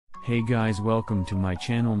Hey guys, welcome to my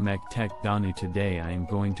channel Mech Tech Dhanu. Today I am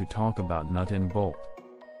going to talk about nut and bolt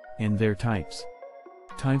and their types.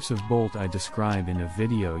 Types of bolt I describe in a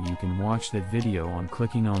video. You can watch that video on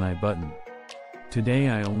clicking on I button. Today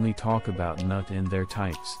I only talk about nut and their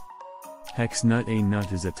types. Hex nut. A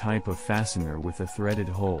nut is a type of fastener with a threaded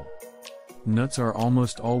hole. Nuts are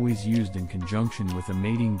almost always used in conjunction with a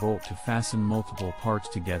mating bolt to fasten multiple parts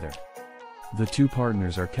together. The two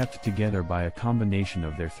partners are kept together by a combination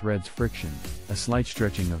of their threads' friction, a slight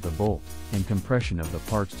stretching of the bolt, and compression of the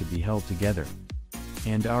parts to be held together.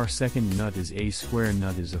 And our second nut is a square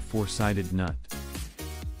nut. Is a four-sided nut.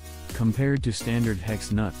 Compared to standard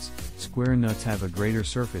hex nuts, square nuts have a greater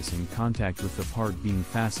surface in contact with the part being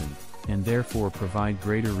fastened, and therefore provide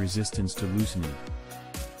greater resistance to loosening.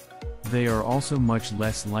 They are also much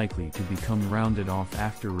less likely to become rounded off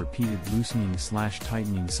after repeated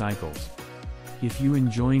loosening/tightening cycles. If you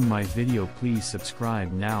enjoying my video, please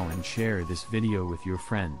subscribe now and share this video with your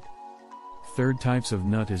friend. Third types of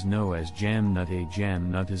nut is known as jam nut. A jam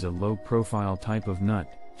nut is a low-profile type of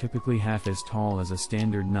nut, typically half as tall as a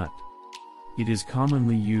standard nut. It is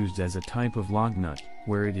commonly used as a type of lock nut,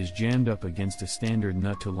 where it is jammed up against a standard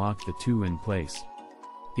nut to lock the two in place.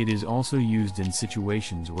 It is also used in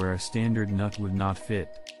situations where a standard nut would not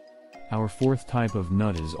fit. Our fourth type of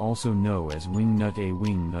nut is also known as wing nut. A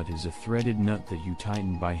wing nut is a threaded nut that you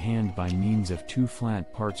tighten by hand by means of two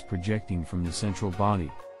flat parts projecting from the central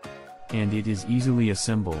body. And it is easily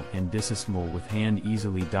assembled and disassembled with hand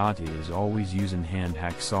easily. It is always used in hand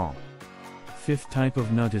hacksaw. Fifth type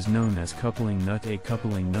of nut is known as coupling nut. A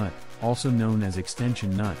coupling nut, also known as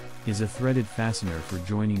extension nut, is a threaded fastener for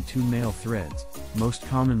joining two male threads, most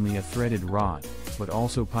commonly a threaded rod, but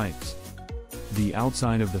also pipes. The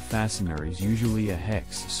outside of the fastener is usually a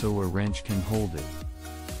hex so a wrench can hold it.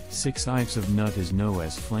 Six types of nut is known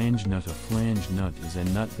as flange nut. A flange nut is a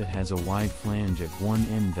nut that has a wide flange at one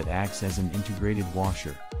end that acts as an integrated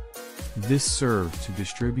washer. This serves to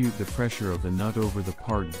distribute the pressure of the nut over the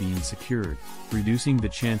part being secured, reducing the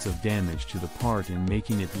chance of damage to the part and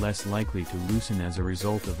making it less likely to loosen as a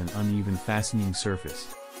result of an uneven fastening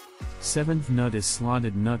surface. Seventh nut is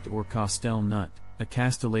slotted nut or castell nut. A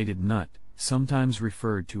castellated nut, sometimes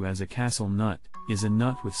referred to as a castle nut, is a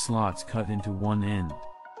nut with slots cut into one end.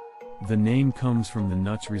 The name comes from the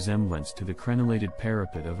nut's resemblance to the crenellated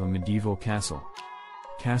parapet of a medieval castle.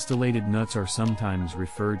 Castellated nuts are sometimes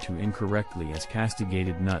referred to incorrectly as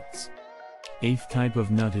castigated nuts. Eighth type of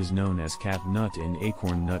nut is known as cap nut and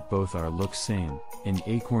acorn nut. Both are look same. An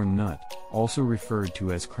acorn nut, also referred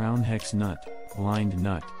to as crown hex nut, blind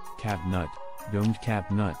nut, cap nut, domed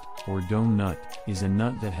cap nut, or dome nut, is a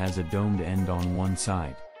nut that has a domed end on one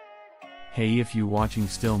side. Hey, if you watching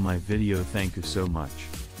still my video, thank you so much.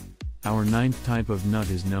 Our ninth type of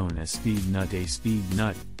nut is known as speed nut. A speed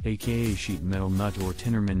nut, aka sheet metal nut or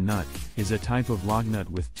Tinnerman nut, is a type of lock nut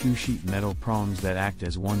with two sheet metal prongs that act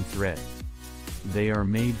as one thread. They are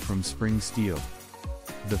made from spring steel.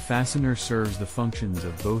 The fastener serves the functions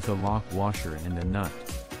of both a lock washer and a nut.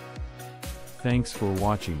 Thanks for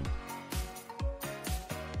watching.